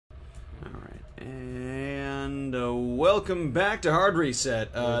welcome back to Hard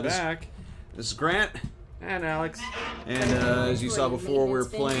Reset. Back. This is Grant. And Alex. And as you saw before, we're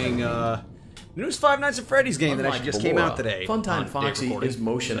playing the newest Five Nights at Freddy's game that actually just came out today. Funtime Foxy is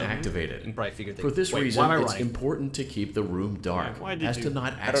motion activated. You probably figured For this reason, it's important to keep the room dark, as to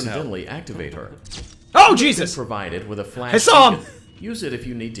not accidentally activate her. Oh, Jesus! Provided with a flash. I saw him! Use it if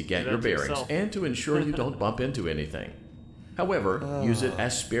you need to get your bearings and to ensure you don't bump into anything. However, use it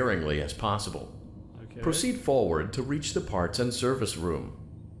as sparingly as possible. Okay. Proceed forward to reach the parts and service room.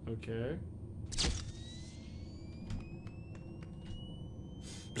 Okay.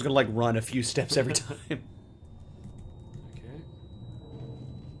 I'm just gonna like run a few steps every time. Okay.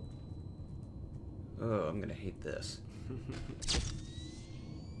 Oh, I'm gonna hate this.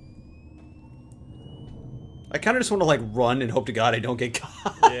 I kind of just want to like run and hope to God I don't get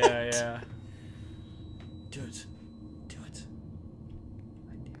caught. Yeah, yeah. Do it. Do it.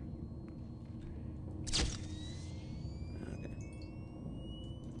 I dare you. Okay.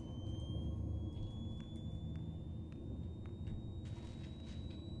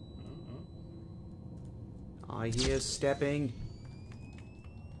 I hear stepping.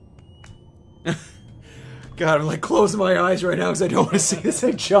 God, I'm like closing my eyes right now because I don't want to see this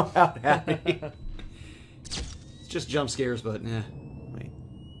thing jump out at me. It's just jump scares, but eh. Wait.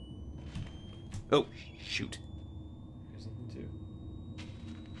 Oh, shoot. Here's something too.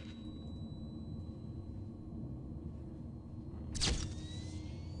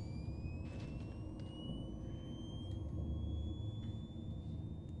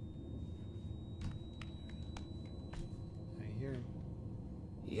 I hear him.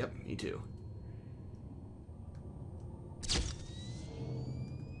 Yep, me too.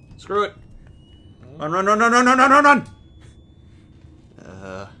 Screw it. Run, run, run, run, run, run, run, run, run!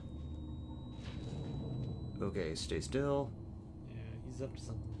 Okay, stay still. Yeah, he's up to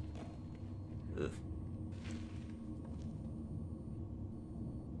something. Ugh.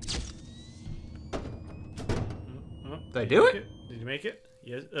 Did I do it? Did you make it?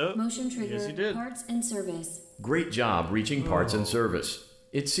 Yes. Oh, Motion trigger, yes, you did. parts and service. Great job reaching parts and service.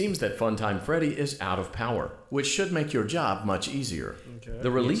 It seems that Funtime Freddy is out of power, which should make your job much easier. Okay. The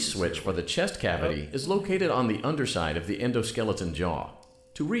release switch for the chest cavity is located on the underside of the endoskeleton jaw.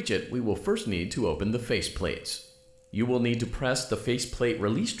 To reach it, we will first need to open the face plates. You will need to press the faceplate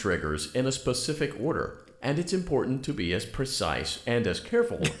release triggers in a specific order, and it's important to be as precise and as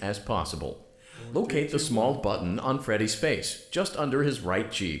careful as possible. Locate the small button on Freddy's face, just under his right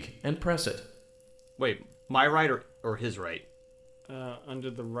cheek, and press it. Wait, my right or his right? Under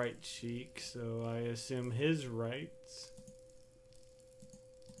the right cheek, so I assume his right.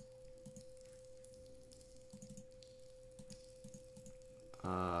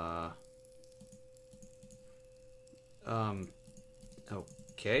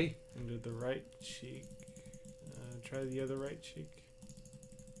 Okay. Under the right cheek. Try the other right cheek.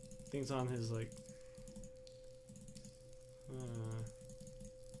 Thing's on his, like...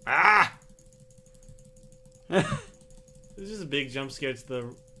 Ah! This is a big jump scare to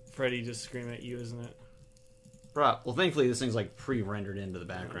the Freddy just screaming at you, isn't it? Bruh, well thankfully this thing's like pre-rendered into the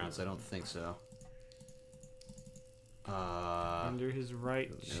background, so I don't think so. Under his right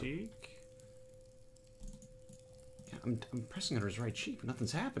cheek? I'm pressing under his right cheek, but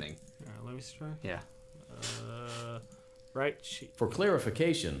nothing's happening. Alright, let me try. Yeah. Right cheek. For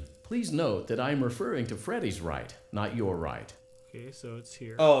clarification, please note that I'm referring to Freddy's right, not your right. Okay, so it's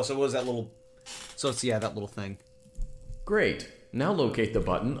here. Oh, so what was that little... So it's, yeah, that little thing. Great. Now locate the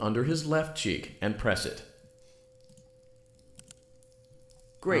button under his left cheek and press it.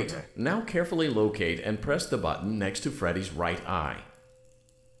 Great. Okay. Now carefully locate and press the button next to Freddy's right eye.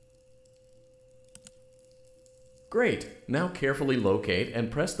 Great. Now carefully locate and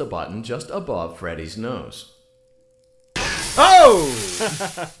press the button just above Freddy's nose.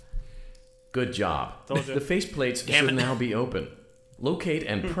 Oh! Good job. Told you. The faceplates should now be open. Locate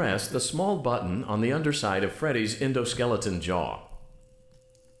and press the small button on the underside of Freddy's endoskeleton jaw.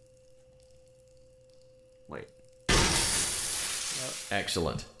 Wait.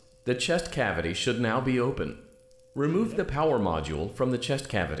 Excellent. The chest cavity should now be open. Remove the power module from the chest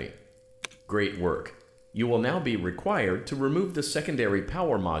cavity. Great work. You will now be required to remove the secondary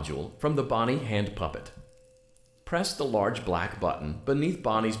power module from the Bonnie hand puppet. Press the large black button beneath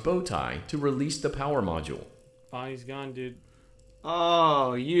Bonnie's bow tie to release the power module. Bonnie's gone, dude.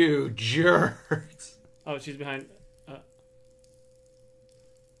 Oh, you jerks. Oh, she's behind.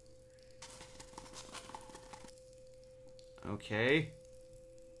 Okay.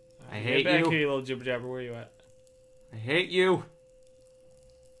 I Get hate back you. here, you little jibber jabber. Where are you at? I hate you.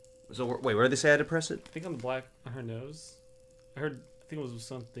 So wait, where did they say I had to press it? I think on the black on her nose. I think it was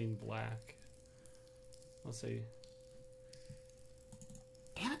something black. I'll say.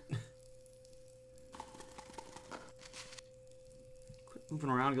 Damn it. Quit moving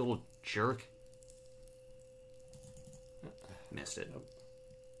around, you little jerk. Missed it. Nope.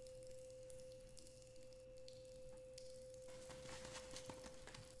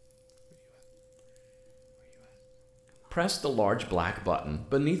 Press the large black button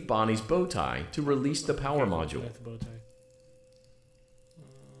beneath Bonnie's bow tie to release the power module. That's the bow tie.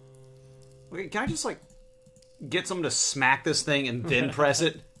 Okay, can I just, like, get someone to smack this thing and then press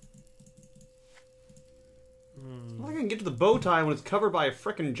it? I'm not gonna get to the bow tie when it's covered by a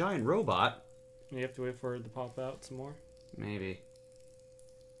frickin' giant robot. You have to wait for it to pop out some more. Maybe.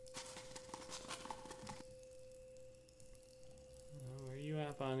 Oh, where are you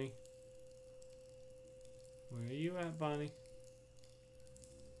at, Bonnie? Where are you at, Bonnie?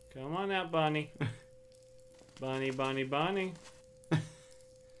 Come on out, Bonnie. Bonnie, Bonnie, Bonnie. Where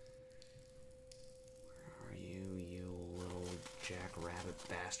are you, you little jackrabbit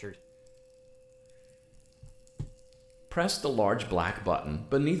bastard? Press the large black button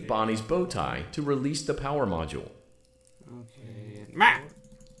beneath Bonnie's bow tie to release the power module. Okay. It's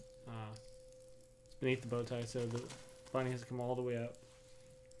beneath the bow tie, so the Bonnie has to come all the way up.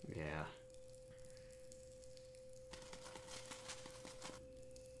 Yeah.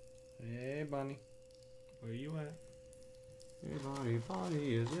 Hey, Bonnie. Where you at? Hey, Bonnie,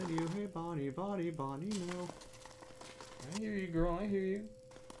 Bonnie, is it you? Hey, Bonnie, Bonnie, Bonnie, no. I hear you, girl. I hear you.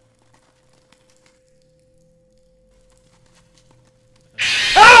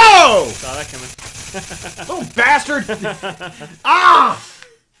 Oh! Saw that coming. Oh, bastard! Ah!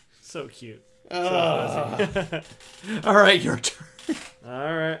 So cute. So fuzzy. Alright, your turn.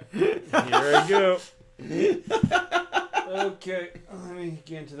 Alright. Here I go. Okay. Let me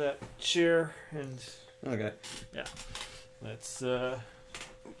get into that chair and Okay. yeah. Let's do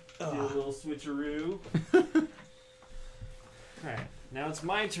a little switcheroo. Alright. Now it's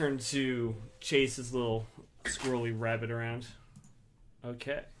my turn to chase this little squirrely rabbit around.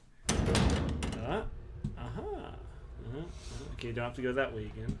 Okay. Okay, don't have to go that way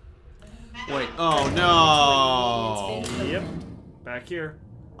again. Wait, oh no! Yep. Back here.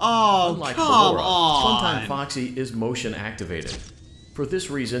 Oh, Unlike come Ballora, on! Funtime Foxy is motion activated. For this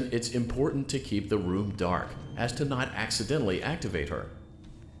reason, it's important to keep the room dark, as to not accidentally activate her.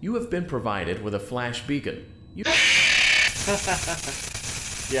 You have been provided with a flash beacon.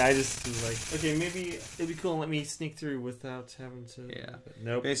 Yeah, I just was like, okay, maybe it'd be cool and let me sneak through without having to... Yeah. But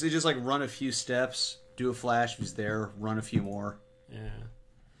nope. Basically just like run a few steps, do a flash if he's there, run a few more. Yeah.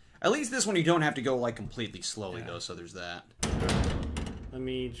 At least this one you don't have to go like completely slowly Yeah. though, so there's that. Let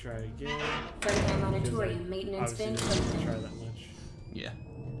me try again. Freddy Monitorium maintenance Obviously, bin not gonna closed. try that much. Yeah.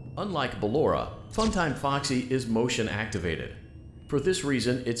 Unlike Ballora, Funtime Foxy is motion activated. For this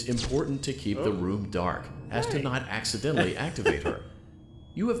reason, it's important to keep the room dark, as to not accidentally activate her.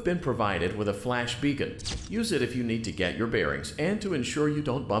 You have been provided with a flash beacon. Use it if you need to get your bearings and to ensure you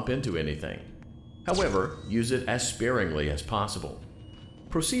don't bump into anything. However, use it as sparingly as possible.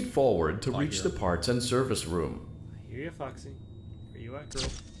 Proceed forward to reach the parts and service room. I hear you, Foxy. Where you at, girl?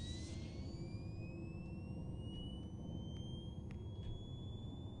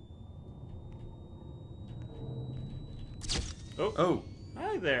 Oh. Oh.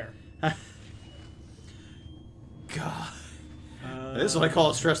 Hi there. God. This is what I call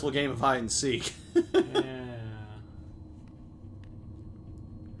a stressful game of hide and seek. Yeah.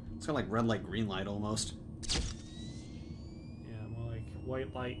 It's kind of like red light, green light almost. Yeah, more like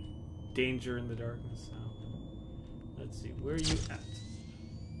white light, danger in the darkness. So, let's see, where are you at?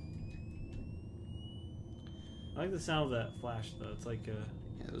 I like the sound of that flash, though. It's like a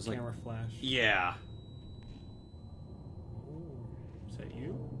it was camera flash. Yeah. Oh, is that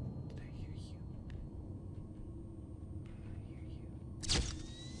you? Did I hear you?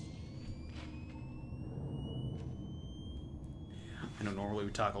 I know normally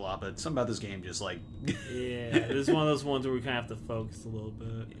we talk a lot, but something about this game just like... Yeah, this is one of those ones where we kind of have to focus a little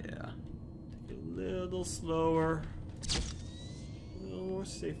bit. Yeah. Take it a little slower. A little more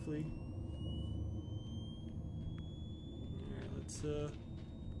safely. Alright, let's,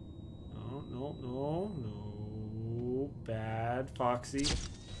 no. Bad, Foxy.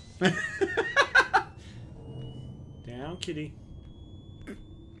 Down, kitty.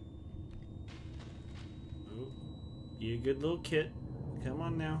 Oh, you a good little kit. Come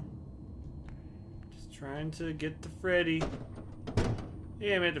on now. Just trying to get to Freddy.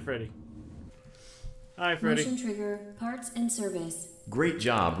 Yeah, I made it to Freddy. Hi, Freddy. Motion trigger, parts and service. Great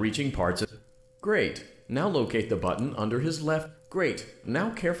job reaching parts. Great. Now locate the button under his left. Great. Now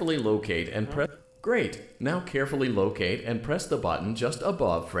carefully locate and press. Great. Now carefully locate and press the button just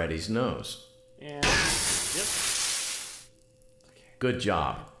above Freddy's nose. And yep. Okay. Good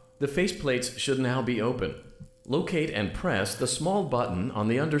job. The faceplates should now be open. Locate and press the small button on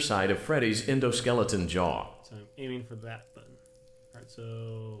the underside of Freddy's endoskeleton jaw. So I'm aiming for that button. Alright,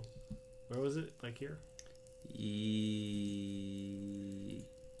 so where was it? Like here? I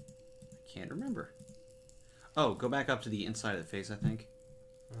can't remember. Oh, go back up to the inside of the face, I think.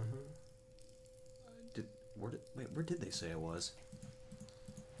 Where did they say I was?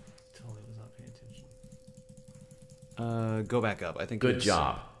 Totally was not paying attention. Go back up. I think. Good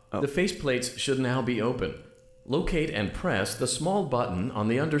job. Oh. The faceplates should now be open. Locate and press the small button on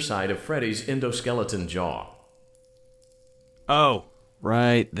the underside of Freddy's endoskeleton jaw. Oh,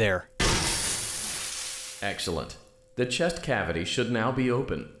 right there. Excellent. The chest cavity should now be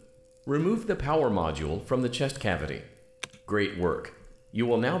open. Remove the power module from the chest cavity. Great work. You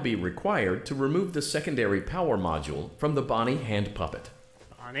will now be required to remove the secondary power module from the Bonnie hand puppet.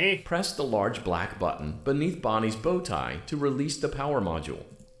 Bonnie? Press the large black button beneath Bonnie's bow tie to release the power module.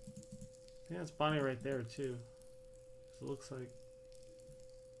 Yeah, it's Bonnie right there too. So it looks like.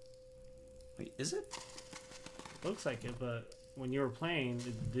 Wait, is it? Looks like it, but when you were playing,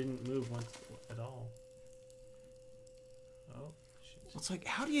 it didn't move once at all. Oh, shit. It's like,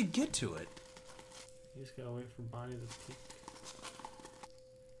 how do you get to it? You just gotta wait for Bonnie to peek.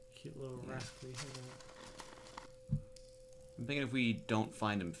 Cute little rascally head. I'm thinking if we don't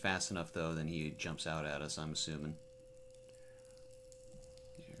find him fast enough, though, then he jumps out at us, I'm assuming.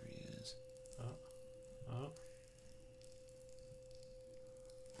 There he is. Oh.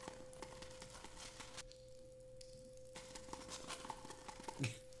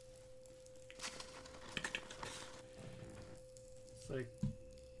 It's like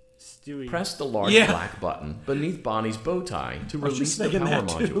Stewie. Press the large black button beneath Bonnie's bow tie to release the power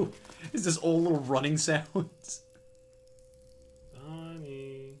module. Is this old little running sounds?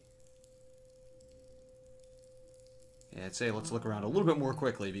 Bonnie. Yeah, I'd say let's look around a little bit more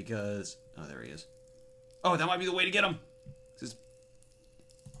quickly because... Oh, there he is. Oh, that might be the way to get him. This is...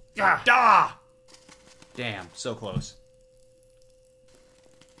 Ah! Damn, so close.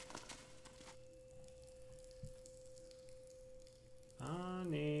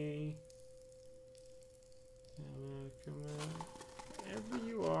 Bonnie. Come on. Wherever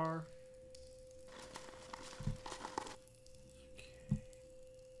you are.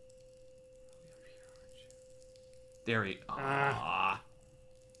 There he... Ah.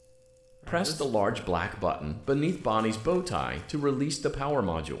 Press the large black button beneath Bonnie's bow tie to release the power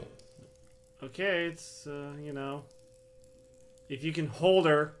module. Okay, it's, you know... If you can hold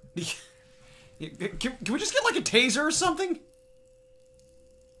her... Can we just get, like, a taser or something?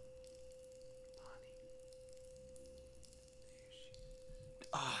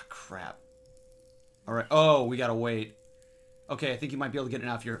 Ah, crap. Alright. Oh, we gotta wait. Okay, I think you might be able to get it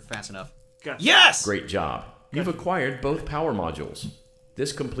out here fast enough. Gotcha. Yes! Great job. You've acquired both power modules.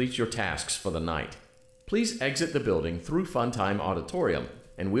 This completes your tasks for the night. Please exit the building through Funtime Auditorium,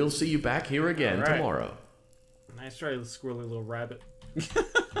 and we'll see you back here again tomorrow. Nice try, squirrely little rabbit.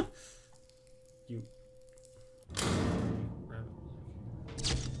 You... Rabbit.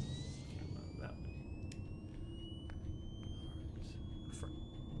 That way.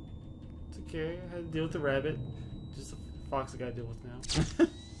 It's okay, I had to deal with the rabbit. Just a fox I gotta deal with now.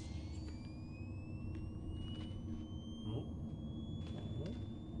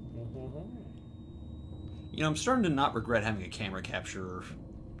 You know, I'm starting to not regret having a camera capture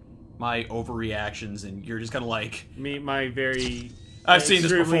my overreactions, and you're just kind of like... My very... I've seen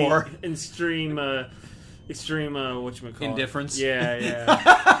this before. Extreme, whatchamacallit? Indifference? Yeah,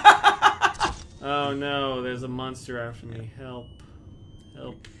 yeah. Oh no, there's a monster after me. Help.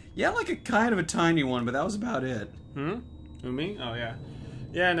 Help. Yeah, like a kind of a tiny one, but that was about it. Hmm? Who, me? Oh, yeah.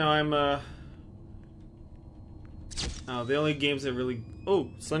 Yeah, no, I'm, Oh, the only games that really...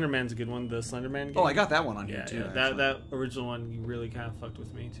 Oh, Slender Man's a good one. The Slender Man game. Oh, I got that one on here, too. Yeah, that original one, you really kind of fucked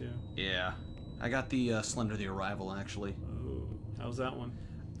with me, too. Yeah. I got the Slender the Arrival, actually. Oh, how's that one?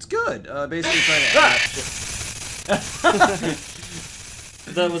 It's good. Basically try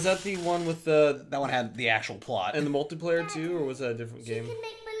to... Was that the one with the... That one had the actual plot. And the multiplayer, too? Or was that a different game? She can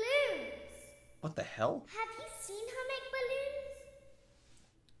make balloons. What the hell? Have you seen her make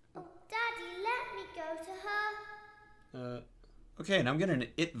balloons? Oh, Daddy, let me go to her. Okay, and I'm getting an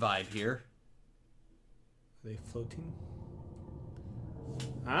It vibe here. Are they floating?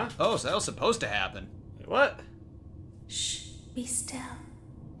 Huh? Oh, so that was supposed to happen. Wait, what? Shh, be still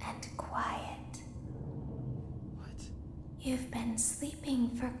and quiet. What? You've been sleeping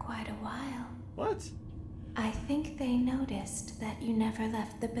for quite a while. What? I think they noticed that you never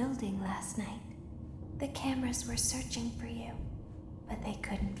left the building last night. The cameras were searching for you, but they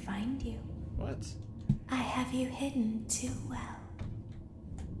couldn't find you. What? I have you hidden too well.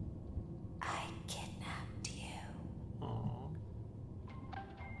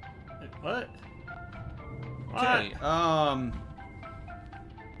 Okay.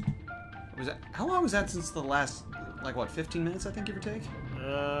 Was that, how long was that since the last, like what, 15 minutes, I think, give or take?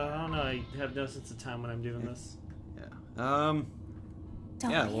 I don't know. I have no sense of time when I'm doing this. Yeah. Don't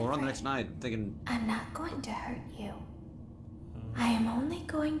Yeah, be well, we're on the afraid. next night. I'm thinking, I'm not going to hurt you. I am only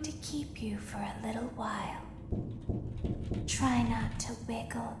going to keep you for a little while. Try not to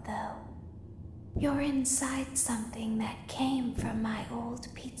wiggle, though. You're inside something that came from my old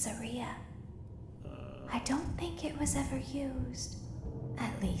pizzeria. I don't think it was ever used.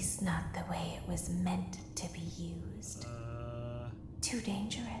 At least not the way it was meant to be used. Too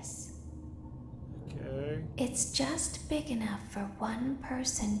dangerous. Okay. It's just big enough for one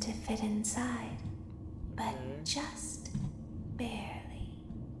person to fit inside, but Okay. just barely.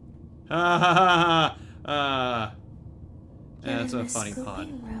 yeah, You're that's in a the funny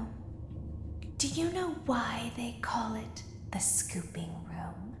scooping pun. room. Do you know why they call it the scooping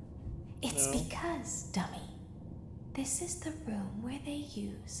room? It's No. because, dummy, this is the room where they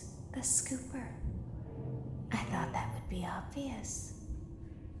use the scooper. I thought that would be obvious.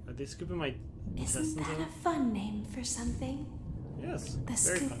 Are they scooping my Isn't intestines that out? a fun name for something? Yes. The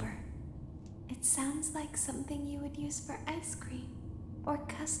very scooper. fun. It sounds like something you would use for ice cream, or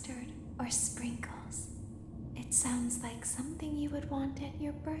custard, or sprinkles. It sounds like something you would want at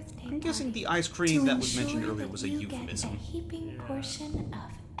your birthday I'm guessing party the ice cream to that was mentioned ensure earlier that was a you euphemism. Get a heaping Yeah. portion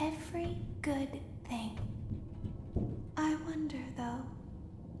of every good thing. I wonder, though,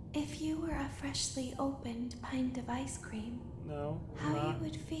 if you were a freshly opened pint of ice cream, No. how not. you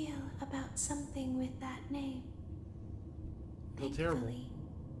would feel about something with that name. Feel terrible. Thankfully,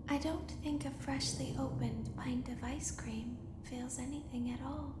 I don't think a freshly opened pint of ice cream feels anything at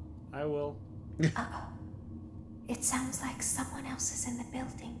all. I will. Uh-oh. It sounds like someone else is in the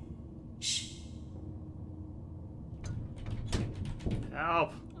building. Shh.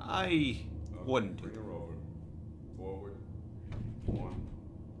 Help. I wouldn't do Bring her over. Forward. One.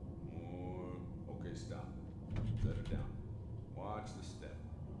 More. Okay, stop. Set her down. Watch the step.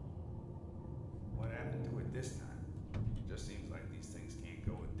 What happened to it this time? Just seems like these things can't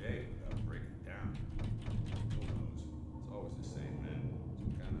go a day without breaking down. Who knows? It's always the same, man.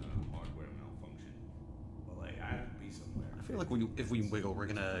 Some kind of hardware malfunction. Well, they have to be somewhere. I feel like if we wiggle, we're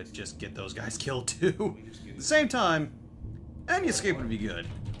gonna just get those guys killed too. At the same time, any escape would be good.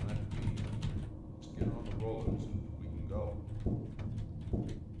 Just get her on the rollers and we can go.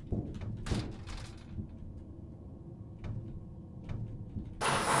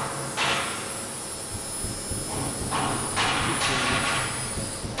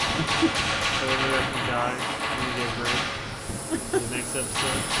 So maybe I can die and you get great. The next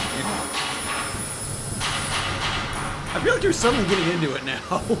episode. I feel like you're suddenly getting into it now.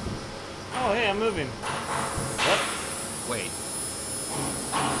 Oh, hey, I'm moving. What? Wait.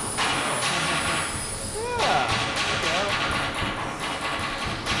 Yeah.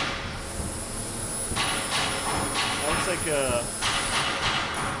 That looks like a.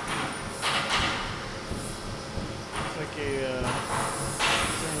 Looks like a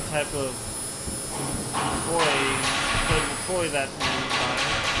certain type of toy, inflatable toy that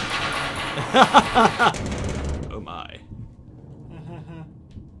Oh my.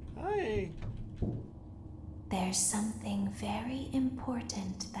 Hi. There's something very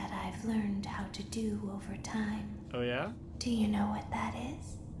important that I've learned how to do over time. Oh yeah? Do you know what that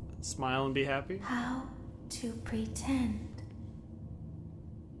is? Smile and be happy. How to pretend.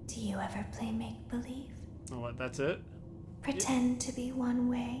 Do you ever play make-believe? Oh, what? That's it? Pretend to be one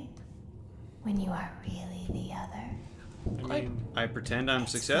way when you are really the other. I mean, I pretend I'm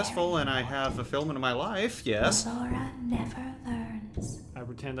successful and I have fulfillment in my life, yes. Laura never learns. I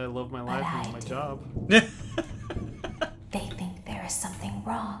pretend I love my life and I my do. job. They think there is something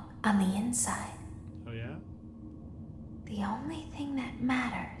wrong on the inside. Oh yeah? The only thing that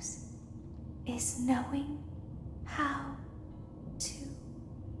matters is knowing how to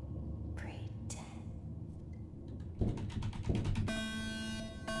pretend.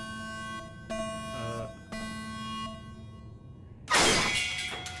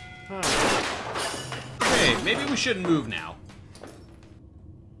 Huh. Okay, maybe we shouldn't move now.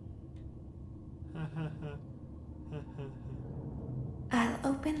 I'll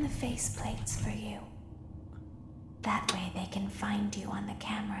open the faceplates for you. That way they can find you on the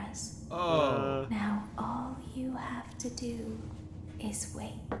cameras. Oh. Now all you have to do is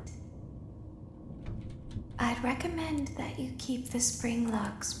wait. I'd recommend that you keep the spring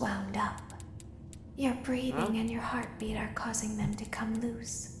locks wound up. Your breathing and your heartbeat are causing them to come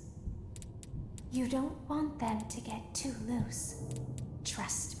loose. You don't want them to get too loose.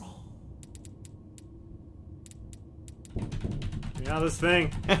 Trust me. Yeah, this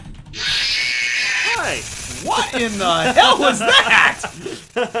thing. Hi! What in the hell was that?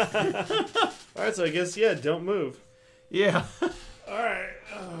 Alright, so I guess, yeah, don't move. Yeah. Alright.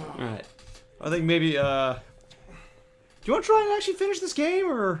 Alright. I think maybe, do you want to try and actually finish this game,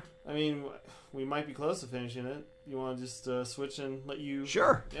 or? I mean, we might be close to finishing it. You want to just switch and let you...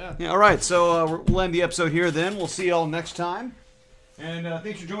 Sure. Yeah. Yeah, alright, so we'll end the episode here then. We'll see y'all next time. And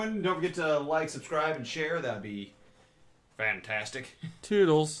thanks for joining. Don't forget to like, subscribe, and share. That'd be fantastic.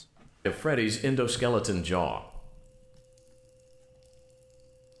 Toodles. Of Freddy's endoskeleton jaw.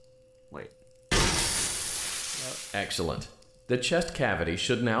 Wait. Excellent. The chest cavity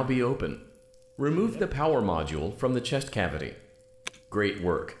should now be open. Remove the power module from the chest cavity. Great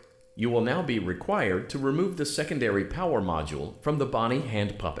work. You will now be required to remove the secondary power module from the Bonnie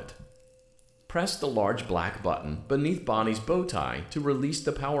hand puppet. Press the large black button beneath Bonnie's bow tie to release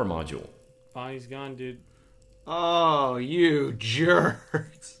the power module. Bonnie's gone, dude. Oh, you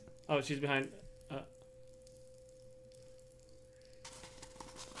jerks. Oh, she's behind.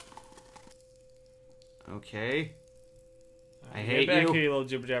 Okay. I Get hate back you. here, you little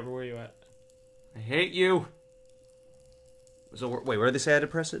jibber jabber. Where you at? I hate you. So, wait, where did they say I had to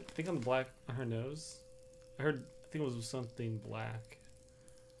press it? I think on the black on her nose. I think it was something black.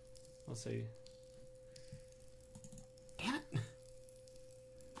 Let's see. Damn it.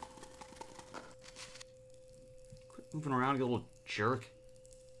 Quit moving around, you little jerk.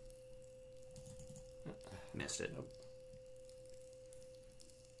 Missed it. Nope.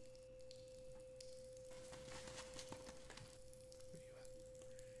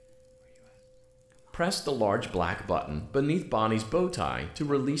 Press the large black button beneath Bonnie's bow tie to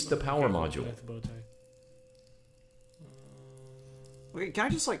release the power Okay, module. that's the bow tie. Okay, can I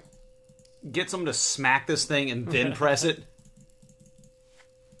just, like, get someone to smack this thing and then press it?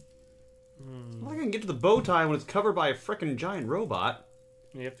 Well, I can get to the bow tie when it's covered by a frickin' giant robot.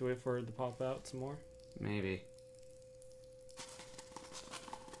 You have to wait for it to pop out some more. Maybe.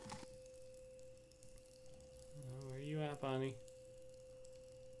 Where are you at, Bonnie?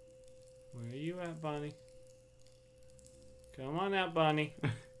 Where are you at, Bonnie? Come on out, Bonnie.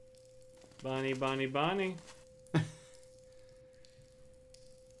 Bonnie, Bonnie, Bonnie. Where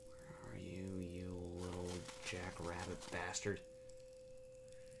are you, you little jackrabbit bastard?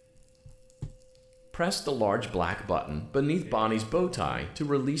 Press the large black button beneath Bonnie's bow tie to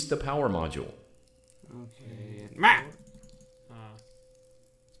release the power module. Okay.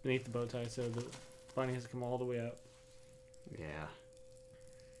 It's beneath the bow tie, so the Bonnie has to come all the way out. Yeah.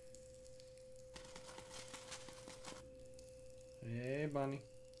 Hey, Bonnie.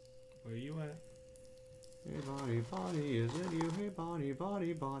 Where you at? Hey, Bonnie, Bonnie, is it you? Hey, Bonnie,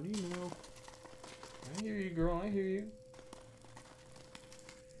 Bonnie, Bonnie, no. I hear you, girl. I hear you.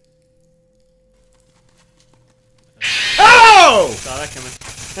 Oh! Saw that coming.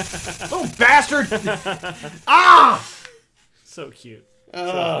 Little bastard! Ah! So cute.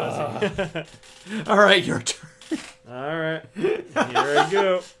 Alright, your turn. Alright. Here I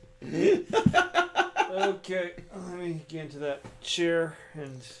go. Okay. Let me get into that chair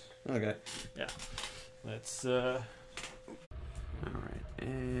and... Okay. Yeah. Let's, Alright.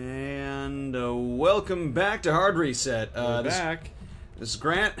 And welcome back to Hard Reset. we're back. This is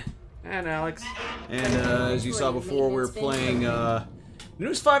Grant. And Alex. And as you saw before, we were playing the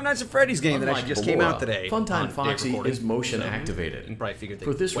newest Five Nights at Freddy's game that actually just came out today. Funtime on Foxy date recording. is motion So, you activated. can probably figure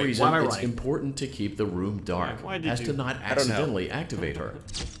For this Wait, reason, why am I it's running? important to keep the room dark, Yeah, why did as you- to not don't know. accidentally activate her.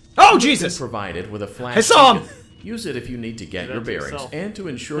 Oh, It's Jesus! provided with a flash. I saw him! beacon. Use it if you need to get Do your that to bearings yourself. and to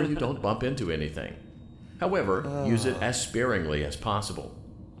ensure you don't bump into anything. However, use it as sparingly as possible.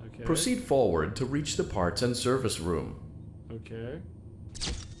 Okay. Proceed forward to reach the parts and service room. Okay.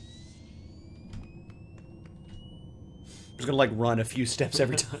 I'm just gonna like run a few steps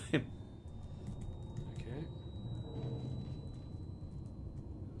every time. Okay.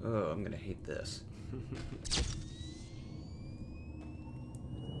 Oh, I'm gonna hate this.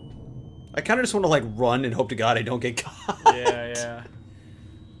 I kind of just want to like run and hope to God I don't get caught. Yeah, yeah.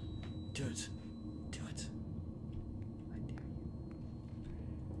 Do it. Do it. I dare you.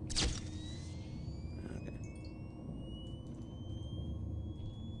 Okay.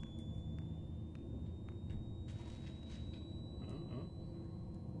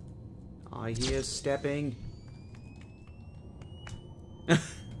 I hear stepping.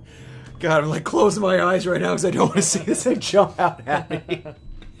 God, I'm like closing my eyes right now because I don't want to see this thing jump out at me.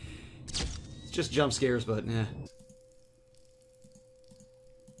 It's just jump scares, but yeah.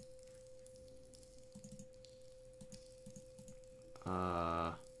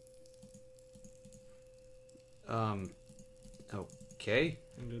 Okay.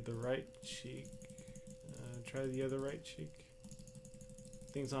 Under the right cheek. Try the other right cheek.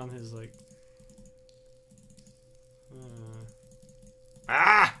 Things on his, like...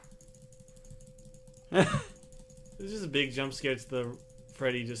 This is a big jump scare to the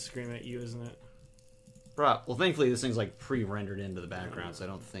Freddy just scream at you, isn't it? Well, thankfully this thing's like pre-rendered into the background, so I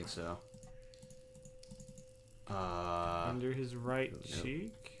don't think so. Under his right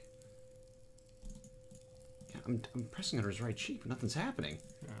cheek. Yeah, I'm pressing under his right cheek, but nothing's happening.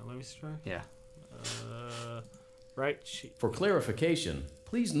 Alright, let me try. Yeah. Right cheek. For clarification,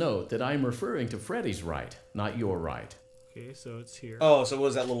 please note that I am referring to Freddy's right, not your right. Okay, so it's here. Oh, so what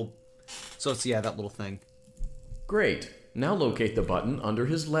was that little... So it's, yeah, that little thing. Great. Now locate the button under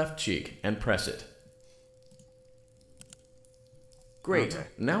his left cheek and press it. Great. Okay.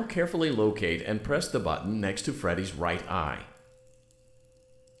 Now carefully locate and press the button next to Freddy's right eye.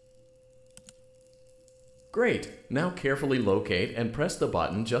 Great. Now carefully locate and press the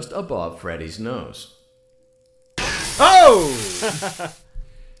button just above Freddy's nose. Oh!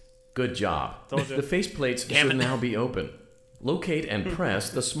 Good job. Told you. The faceplates should now be open. Locate and press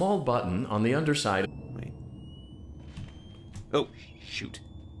the small button on the underside. Wait. Oh, shoot.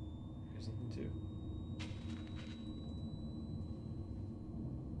 Here's something too.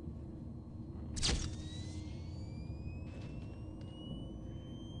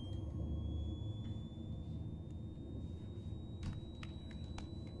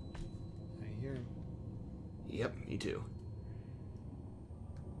 I hear him. Yep, me too.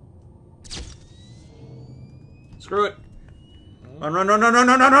 Screw it. Run, run, run, run, run,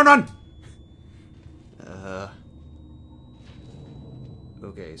 run, run, run, run!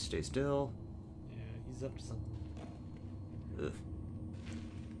 Okay, stay still. Yeah, he's up to something. Ugh.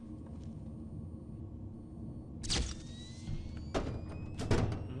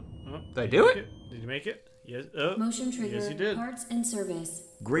 Did I do it? Did you make it? Yes. Oh, Motion trigger, yes, you did. parts and service.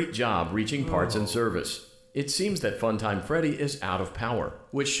 Great job reaching parts and service. It seems that Funtime Freddy is out of power,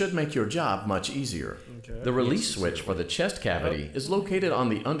 which should make your job much easier. Okay. The release switch for the chest cavity is located on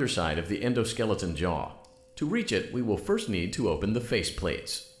the underside of the endoskeleton jaw. To reach it, we will first need to open the face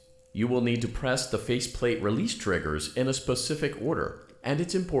plates. You will need to press the faceplate release triggers in a specific order, and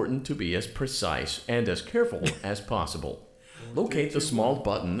it's important to be as precise and as careful as possible. Locate the small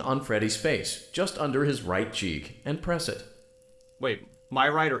button on Freddy's face, just under his right cheek, and press it. Wait, my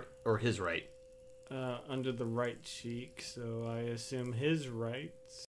right or his right? Under the right cheek, so I assume his right.